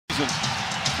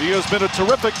season. He has been a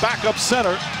terrific backup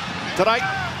center. Tonight,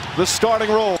 the starting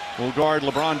role will guard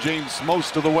LeBron James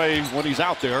most of the way when he's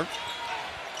out there.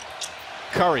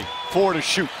 Curry, 4 to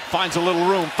shoot, finds a little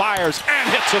room, fires, and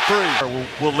hits a 3.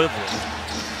 We'll live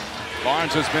with.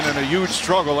 Barnes has been in a huge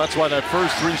struggle. That's why that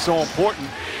first 3 is so important.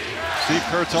 Steve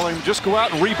Kerr telling him, just go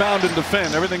out and rebound and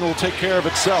defend. Everything will take care of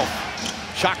itself.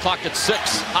 Shot clock at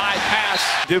 6. High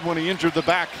pass. Did when he injured the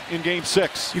back in game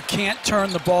 6. You can't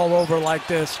turn the ball over like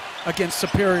this against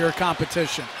superior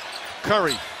competition.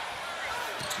 Curry.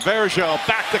 Vergel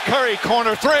back to Curry.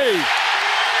 Corner 3.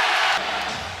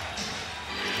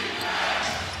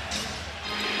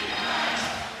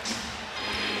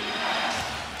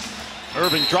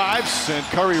 Irving drives, and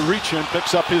Curry reaching,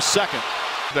 picks up his second.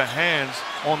 The hands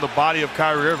on the body of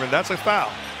Kyrie Irving. That's a foul.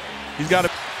 He's got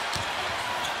to.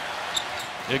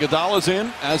 Iguodala's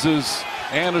in, as is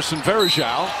Anderson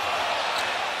Vergel.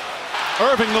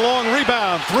 Irving the long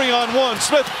rebound, 3-on-1.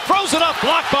 Smith throws it up,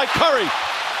 blocked by Curry.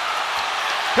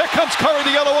 Here comes Curry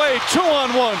the other way,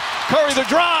 2-on-1. Curry the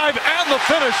drive and the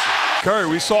finish. Curry,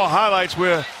 we saw highlights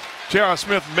where J.R.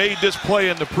 Smith made this play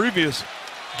in the previous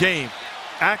game.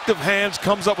 Active hands,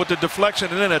 comes up with the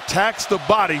deflection, and then attacks the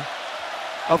body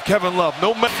of Kevin Love.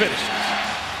 No finish.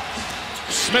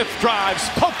 Smith drives,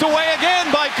 poked away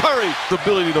again by Curry. The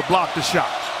ability to block the shot.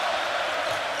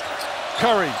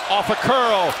 Curry off a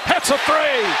curl, hits a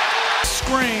 3.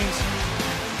 Screens,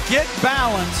 get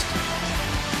balanced,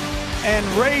 and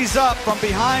raise up from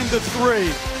behind the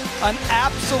 3. An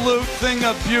absolute thing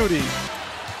of beauty.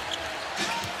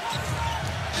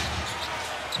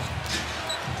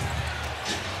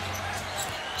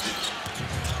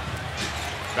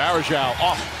 Vergel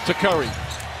off to Curry.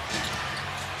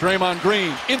 Draymond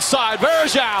Green inside.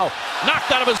 Vergel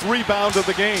knocked out of his rebound of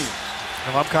the game.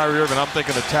 If I'm Kyrie Irving, I'm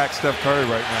thinking attack Steph Curry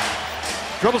right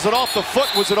now. Dribbles it off the foot.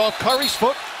 Was it off Curry's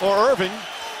foot or Irving?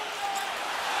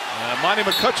 Monty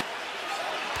McCutcheon.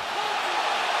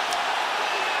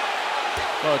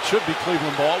 Well, it should be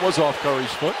Cleveland ball. It was off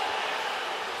Curry's foot.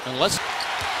 Unless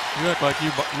you act like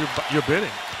you're bidding.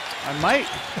 I might.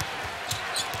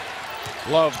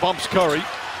 Love bumps Curry.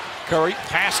 Curry,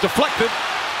 pass deflected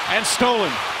and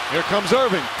stolen. Here comes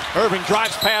Irving. Irving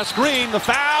drives past Green. The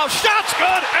foul. Shot's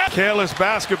good. Careless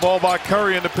basketball by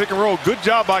Curry in the pick and roll. Good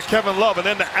job by Kevin Love. And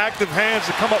then the active hands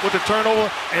to come up with the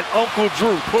turnover. And Uncle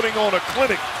Drew putting on a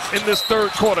clinic in this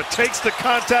third quarter. Takes the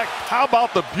contact. How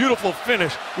about the beautiful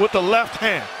finish with the left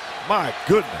hand? My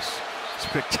goodness.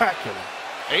 Spectacular.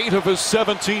 8 of his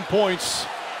 17 points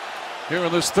here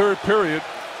in this third period.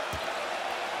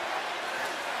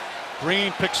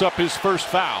 Green picks up his first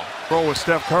foul. Roll with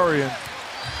Steph Curry, and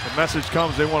the message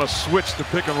comes they want to switch the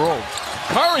pick and roll.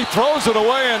 Curry throws it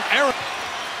away, and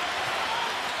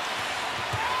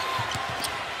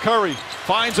Curry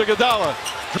finds Iguodala.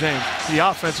 James, the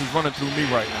offense is running through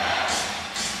me right now.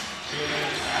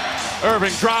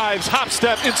 Irving drives, hop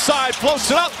step inside,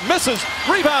 floats it up, misses,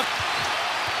 rebound.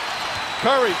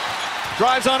 Curry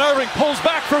drives on Irving, pulls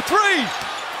back for 3.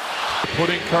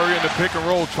 Putting Curry in the pick and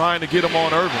roll, trying to get him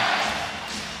on Irving.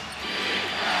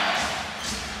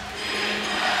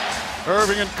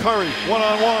 Irving and Curry,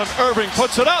 1-on-1. Irving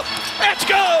puts it up. It's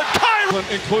good. Kyrie,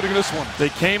 including this one. They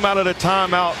came out of the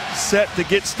timeout set to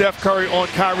get Steph Curry on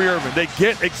Kyrie Irving. They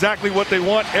get exactly what they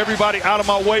want. Everybody out of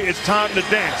my way. It's time to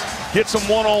dance. Gets him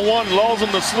 1-on-1, lulls him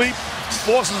to sleep,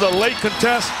 forces a late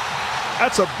contest.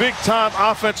 That's a big-time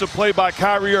offensive play by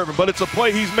Kyrie Irving, but it's a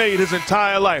play he's made his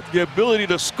entire life. The ability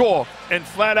to score and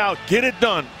flat out get it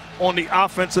done on the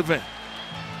offensive end.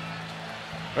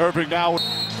 Irving now.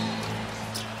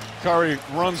 Curry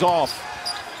runs off.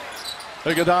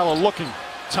 Iguodala looking.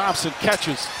 Thompson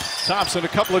catches. Thompson a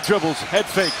couple of dribbles. Head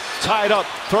fake. Tied up.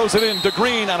 Throws it in to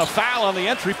Green on a foul on the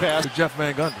entry pass. Jeff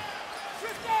Van Gundy.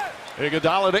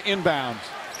 Iguodala to inbound.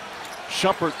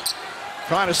 Shumpert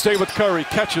trying to stay with Curry.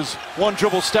 Catches. One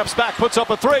dribble. Steps back. Puts up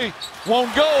a 3.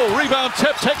 Won't go. Rebound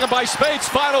tip taken by Spades.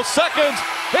 Final seconds.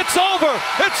 It's over.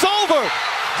 It's over.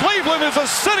 Cleveland is a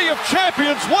city of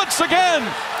champions once again.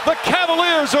 The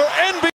Cavaliers are NBA.